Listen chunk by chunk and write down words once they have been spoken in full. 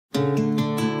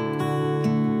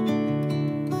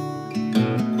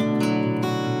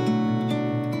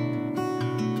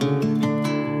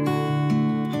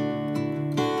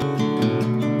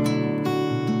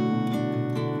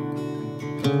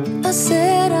I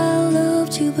said I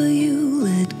loved you, but you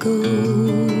let go.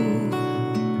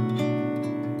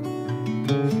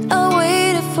 I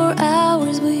waited for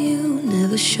hours, but you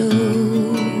never showed.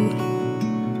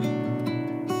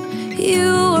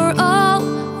 You were all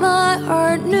my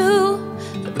heart knew,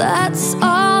 but that's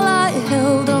all I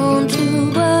held on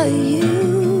to. But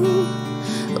you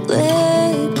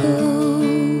let go.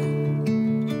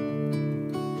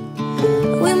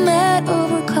 We met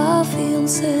over coffee on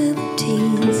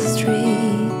 17th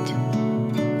Street.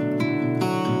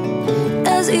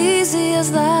 As easy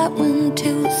as that when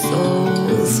two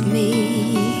souls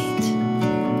meet.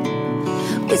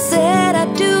 We said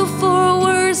I'd do for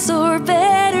worse or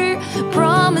better,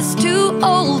 promised to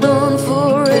hold on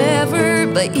forever,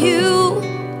 but you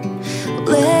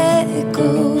let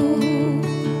go.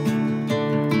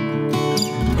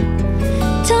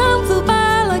 Time flew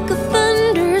by like a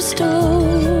thunderstorm.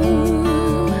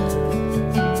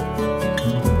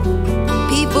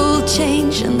 People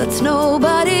change and that's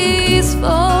nobody's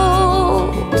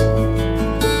fault.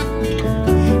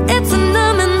 It's a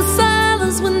numbing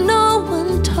silence when no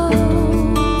one talks,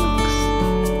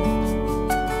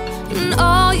 and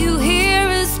all you hear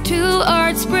is two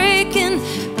hearts breaking,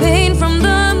 pain from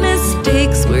the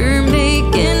mistakes we're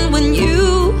making. When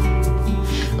you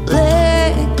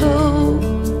let go,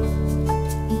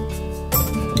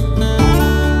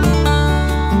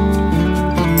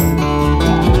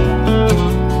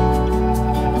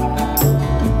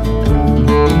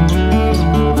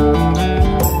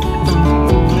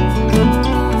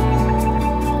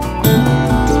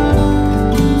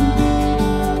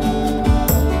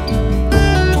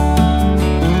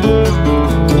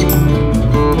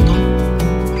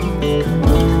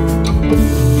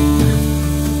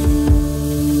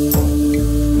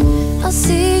 I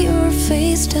see your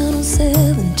face down on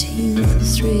 17th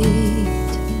Street.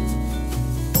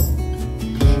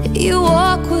 You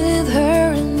walk with her